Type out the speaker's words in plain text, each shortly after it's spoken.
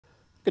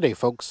Good day,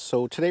 folks.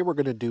 So today we're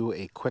going to do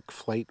a quick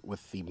flight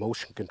with the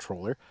motion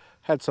controller.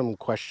 Had some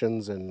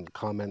questions and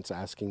comments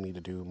asking me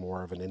to do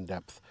more of an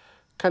in-depth,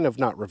 kind of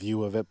not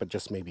review of it, but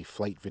just maybe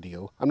flight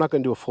video. I'm not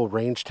going to do a full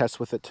range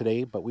test with it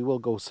today, but we will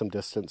go some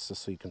distance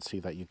just so you can see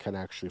that you can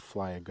actually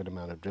fly a good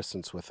amount of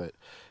distance with it.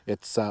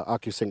 It's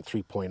OcuSync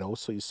 3.0,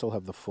 so you still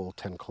have the full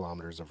 10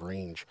 kilometers of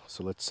range.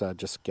 So let's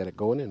just get it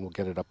going and we'll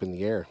get it up in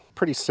the air.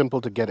 Pretty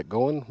simple to get it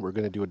going. We're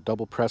going to do a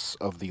double press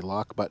of the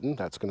lock button.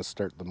 That's going to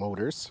start the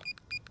motors.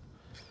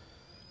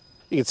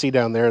 You can see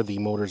down there the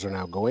motors are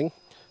now going,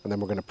 and then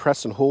we're going to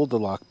press and hold the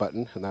lock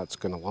button, and that's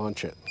going to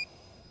launch it.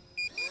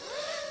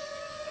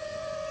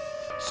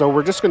 So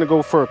we're just going to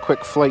go for a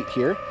quick flight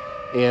here,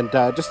 and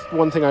just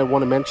one thing I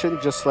want to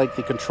mention, just like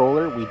the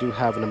controller, we do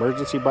have an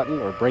emergency button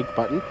or brake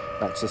button.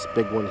 That's this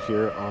big one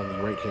here on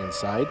the right hand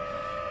side,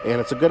 and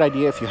it's a good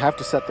idea if you have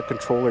to set the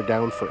controller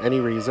down for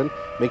any reason,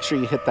 make sure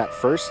you hit that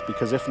first,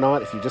 because if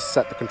not, if you just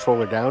set the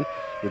controller down,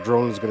 your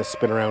drone is going to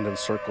spin around in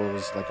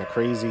circles like a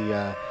crazy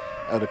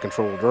out of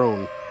control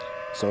drone.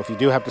 So if you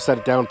do have to set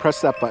it down, press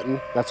that button.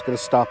 That's going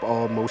to stop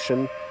all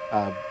motion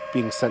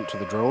being sent to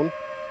the drone.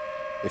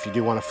 If you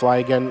do want to fly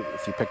again,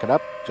 if you pick it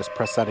up, just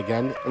press that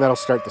again, and that'll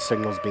start the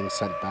signals being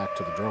sent back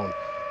to the drone.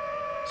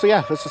 So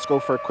yeah, let's just go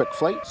for a quick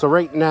flight. So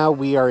right now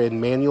we are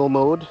in manual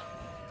mode,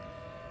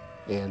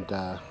 and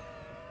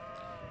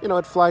you know,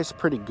 it flies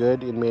pretty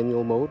good in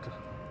manual mode,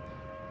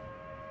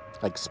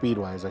 like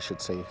speed-wise I should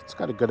say. It's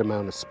got a good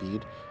amount of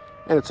speed,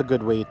 and it's a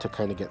good way to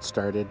kind of get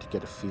started,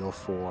 get a feel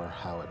for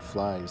how it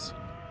flies.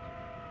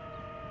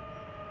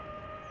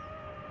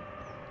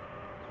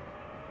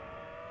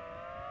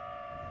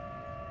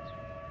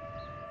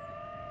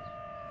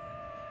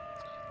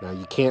 Now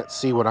you can't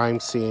see what I'm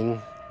seeing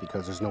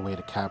because there's no way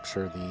to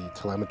capture the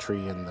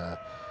telemetry in the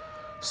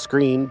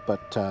screen,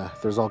 but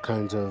there's all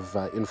kinds of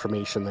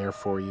information there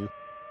for you.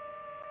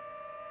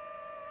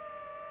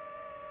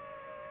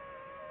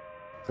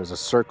 There's a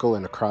circle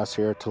and a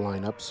crosshair to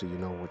line up so you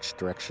know which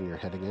direction you're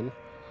heading in.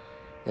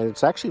 And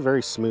it's actually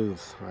very smooth.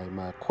 I'm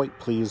quite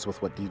pleased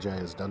with what DJI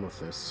has done with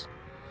this.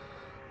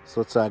 So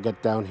let's get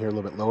down here a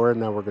little bit lower.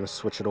 Now we're going to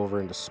switch it over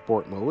into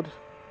sport mode.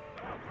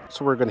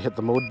 So we're going to hit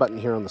the mode button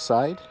here on the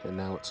side, and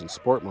now it's in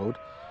sport mode.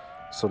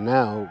 So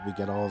now we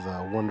get all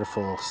the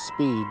wonderful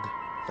speed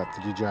that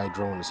the DJI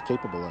drone is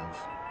capable of.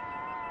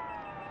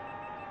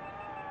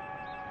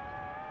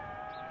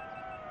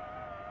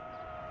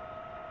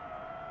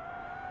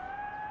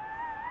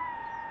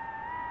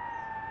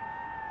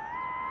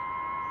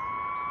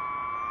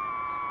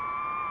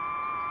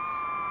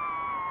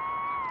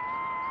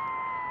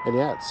 And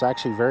yeah, it's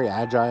actually very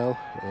agile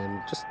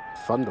and just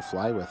fun to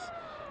fly with.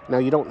 Now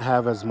you don't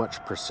have as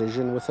much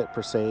precision with it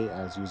per se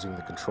as using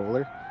the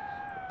controller.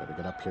 Better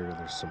get up here,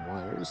 there's some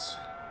wires.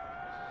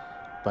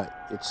 But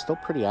it's still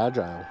pretty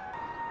agile.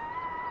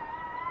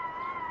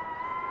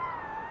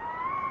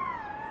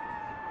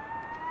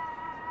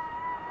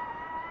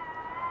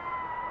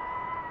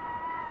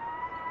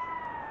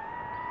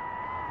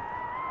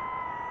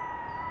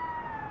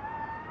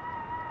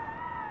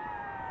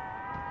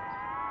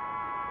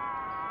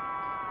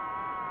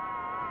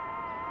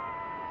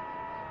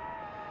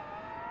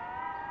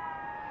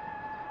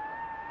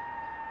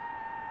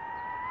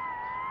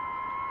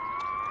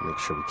 Make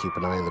sure we keep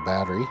an eye on the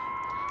battery,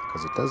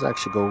 because it does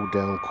actually go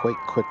down quite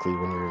quickly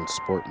when you're in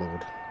sport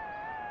mode.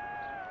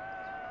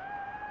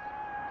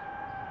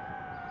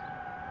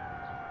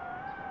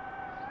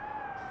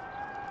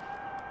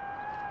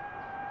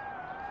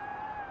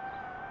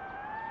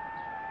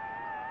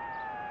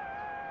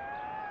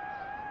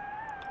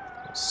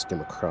 I'll skim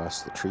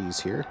across the trees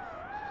here.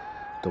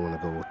 Don't want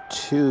to go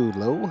too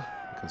low,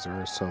 because there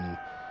are some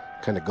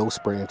kind of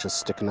ghost branches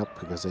sticking up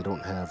because they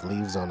don't have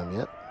leaves on them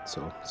yet,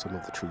 so some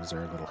of the trees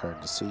are a little hard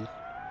to see.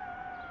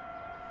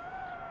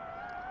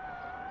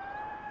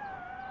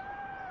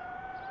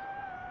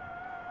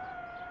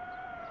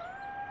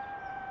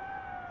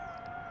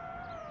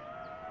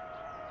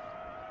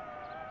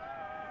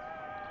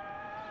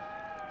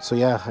 So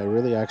yeah, I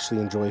really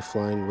actually enjoy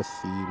flying with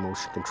the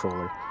motion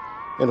controller.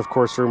 And of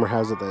course, rumor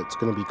has it that it's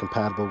going to be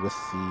compatible with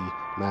the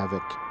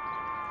Mavic,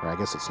 or I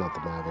guess it's not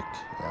the Mavic,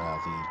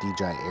 the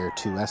DJI Air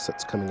 2S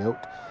that's coming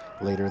out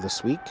later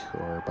this week,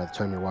 or by the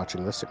time you're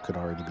watching this, it could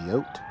already be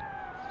out.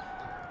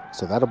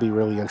 So that'll be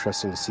really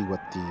interesting to see what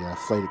the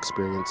flight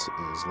experience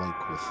is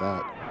like with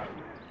that.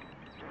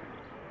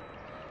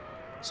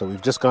 So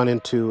we've just gone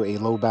into a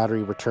low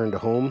battery return to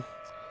home.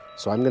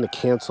 So I'm going to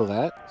cancel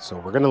that. So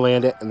we're going to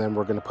land it, and then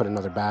we're going to put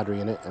another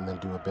battery in it and then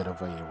do a bit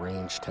of a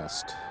range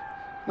test.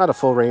 Not a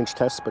full range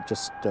test, but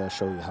just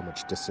show you how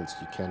much distance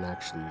you can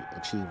actually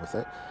achieve with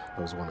it.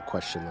 That was one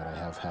question that I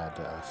have had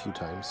a few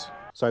times.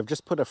 So I've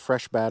just put a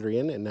fresh battery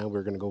in, and now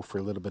we're going to go for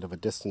a little bit of a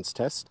distance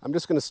test. I'm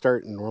just going to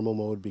start in normal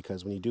mode,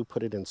 because when you do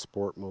put it in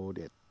sport mode,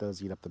 it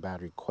does eat up the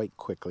battery quite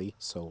quickly.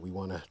 So we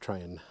want to try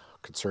and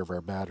conserve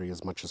our battery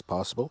as much as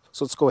possible.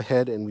 So let's go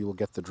ahead and we will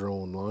get the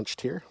drone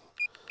launched here.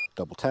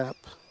 Double tap,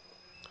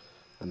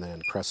 and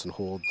then press and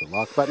hold the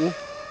lock button.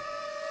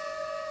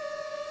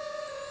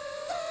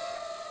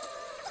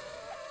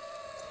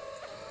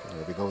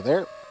 There we go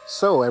there.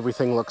 So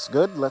everything looks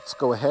good. Let's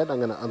go ahead. I'm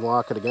going to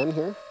unlock it again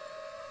here.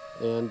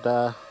 And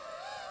we'll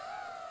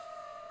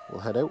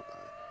head out.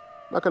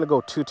 Not going to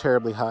go too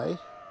terribly high.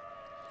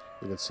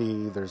 You can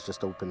see there's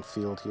just open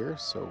field here,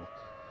 so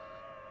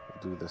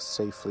we'll do this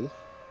safely.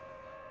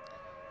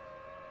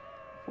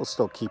 We'll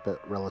still keep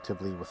it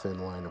relatively within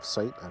line of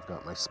sight. I've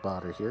got my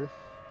spotter here.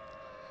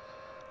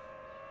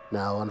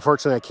 Now,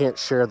 unfortunately, I can't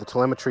share the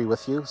telemetry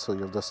with you, so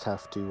you'll just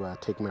have to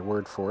take my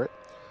word for it.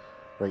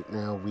 Right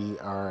now, we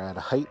are at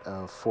a height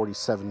of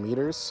 47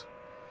 meters.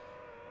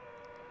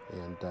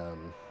 And,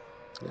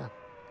 yeah,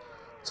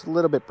 it's a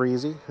little bit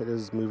breezy. It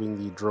is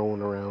moving the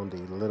drone around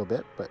a little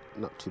bit, but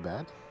not too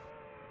bad.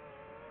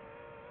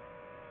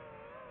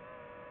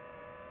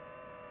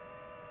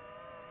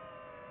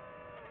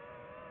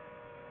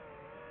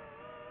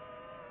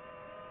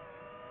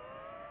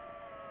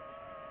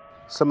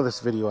 Some of this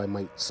video I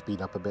might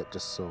speed up a bit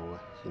just so,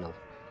 you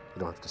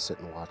don't have to sit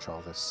and watch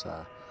all this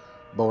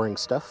boring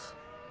stuff.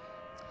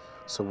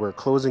 So we're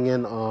closing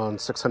in on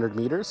 600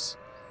 meters,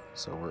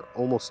 so we're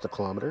almost a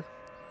kilometer.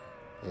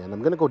 And I'm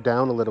going to go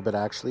down a little bit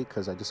actually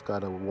because I just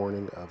got a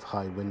warning of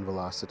high wind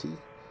velocity.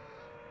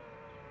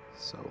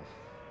 So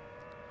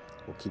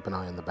we'll keep an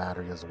eye on the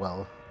battery as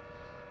well.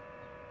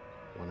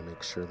 I want to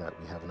make sure that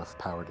we have enough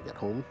power to get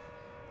home.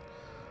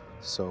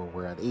 So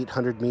we're at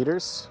 800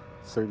 meters,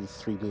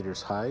 33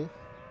 meters high.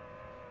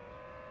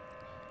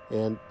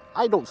 And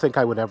I don't think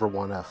I would ever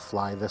want to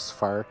fly this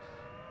far,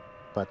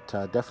 but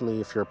definitely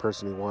if you're a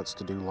person who wants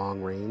to do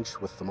long range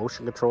with the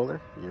motion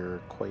controller, you're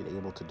quite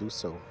able to do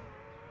so.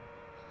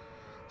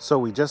 So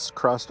we just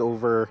crossed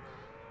over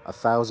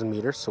 1,000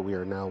 meters, so we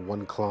are now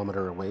 1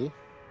 kilometer away.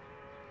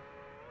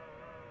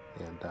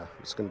 And I'm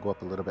just going to go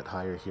up a little bit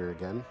higher here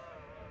again.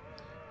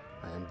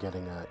 I am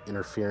getting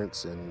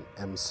interference in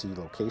MC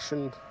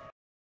location.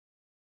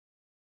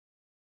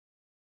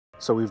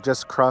 So we've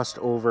just crossed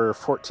over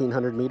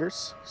 1,400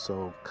 meters,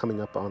 so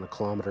coming up on 1.5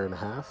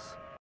 kilometers.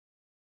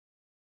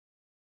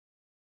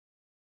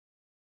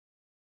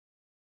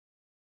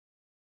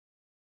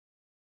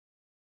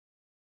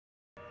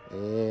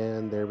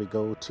 And there we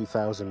go,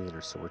 2,000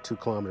 meters. So we're 2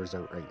 kilometers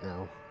out right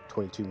now,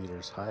 22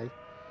 meters high.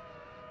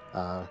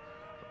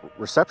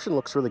 Reception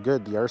looks really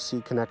good. The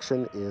RC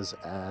connection is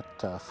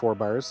at 4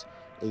 bars.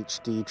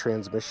 HD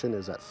transmission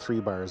is at 3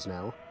 bars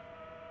now.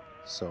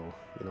 So,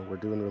 we're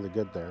doing really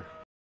good there.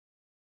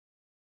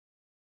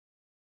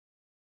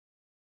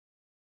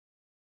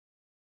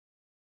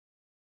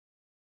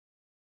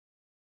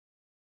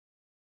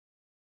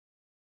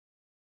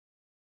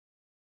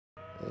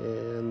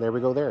 And there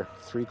we go there,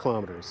 3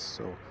 kilometers.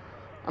 So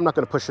I'm not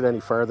going to push it any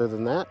farther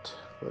than that.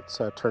 Let's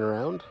turn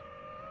around.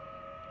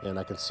 And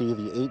I can see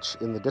the H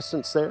in the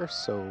distance there,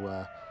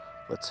 so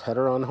let's head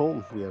her on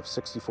home. We have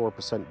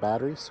 64%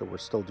 battery, so we're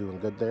still doing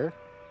good there.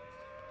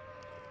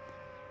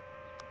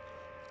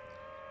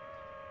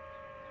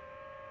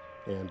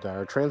 And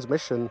our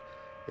transmission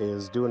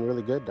is doing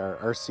really good. Our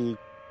RC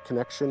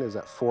connection is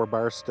at 4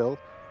 bars still.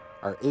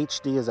 Our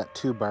HD is at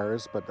 2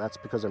 bars, but that's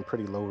because I'm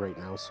pretty low right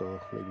now,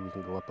 so maybe we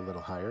can go up a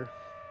little higher.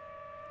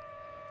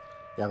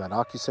 Yeah, that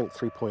OcuSync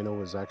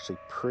 3.0 is actually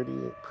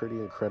pretty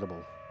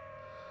incredible.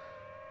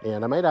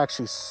 And I might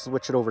actually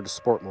switch it over to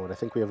sport mode. I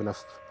think we have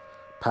enough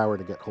power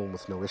to get home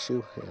with no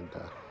issue, and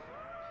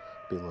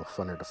be a little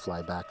funner to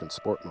fly back in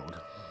sport mode.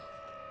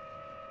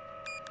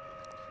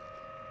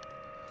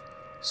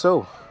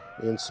 So,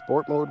 in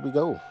sport mode we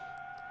go.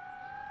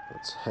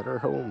 Let's head her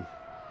home.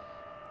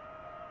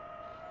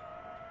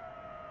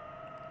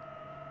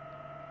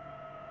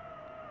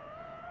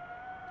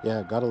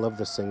 Yeah, gotta love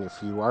this thing.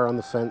 If you are on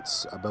the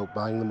fence about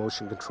buying the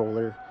motion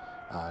controller,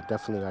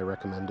 definitely I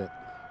recommend it.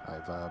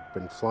 I've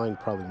been flying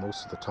probably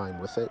most of the time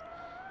with it.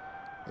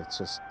 It's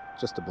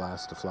just a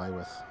blast to fly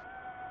with.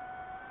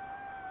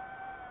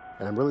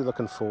 And I'm really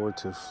looking forward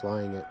to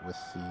flying it with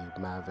the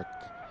Mavic,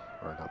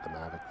 or not the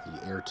Mavic,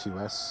 the Air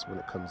 2S when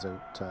it comes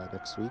out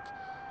next week.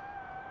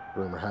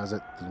 Rumor has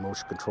it the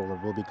motion controller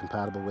will be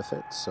compatible with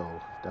it, so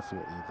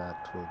definitely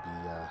that will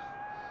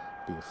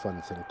be a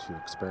fun thing to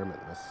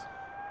experiment with.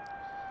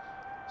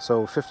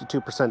 So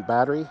 52%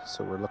 battery,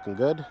 so we're looking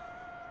good.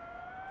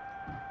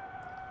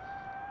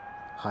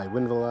 High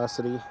wind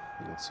velocity.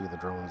 You can see the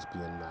drones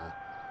being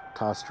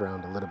tossed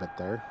around a little bit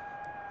there.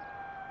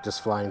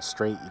 Just flying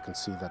straight, you can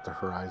see that the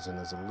horizon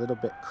is a little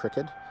bit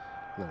crooked.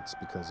 And that's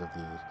because of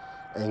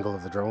the angle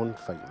of the drone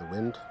fighting the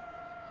wind.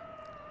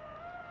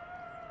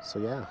 So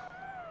yeah,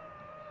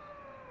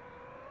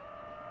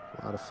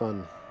 a lot of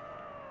fun.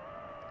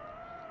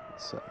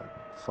 Let's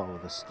follow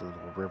this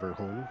little river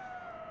home.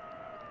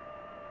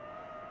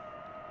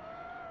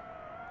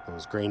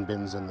 Those grain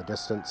bins in the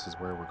distance is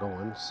where we're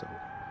going, so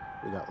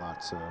we got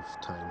lots of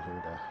time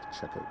here to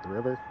check out the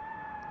river.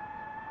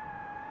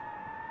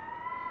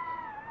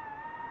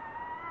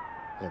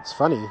 And it's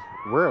funny,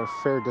 we're a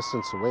fair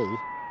distance away,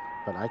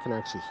 but I can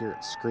actually hear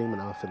it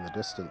screaming off in the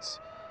distance.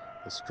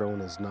 This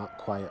drone is not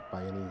quiet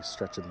by any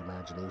stretch of the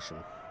imagination.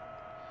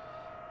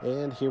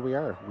 And here we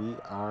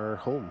are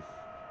home.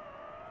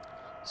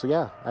 So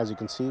yeah, as you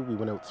can see, we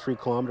went out 3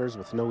 kilometers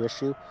with no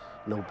issue,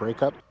 no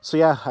breakup. So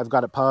yeah, I've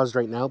got it paused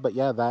right now, but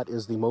yeah, that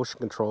is the motion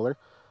controller.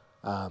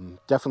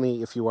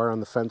 Definitely, if you are on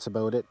the fence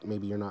about it,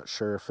 maybe you're not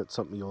sure if it's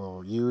something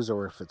you'll use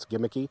or if it's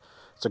gimmicky,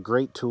 it's a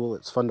great tool.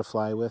 It's fun to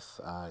fly with.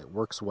 It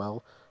works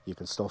well. You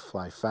can still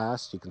fly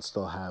fast. You can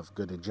still have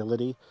good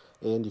agility,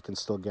 and you can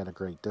still get a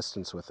great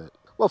distance with it.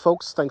 Well,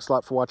 folks, thanks a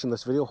lot for watching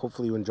this video.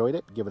 Hopefully you enjoyed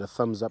it. Give it a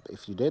thumbs up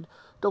if you did.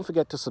 Don't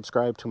forget to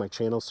subscribe to my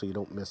channel so you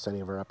don't miss any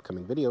of our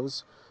upcoming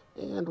videos,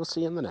 and we'll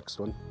see you in the next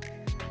one.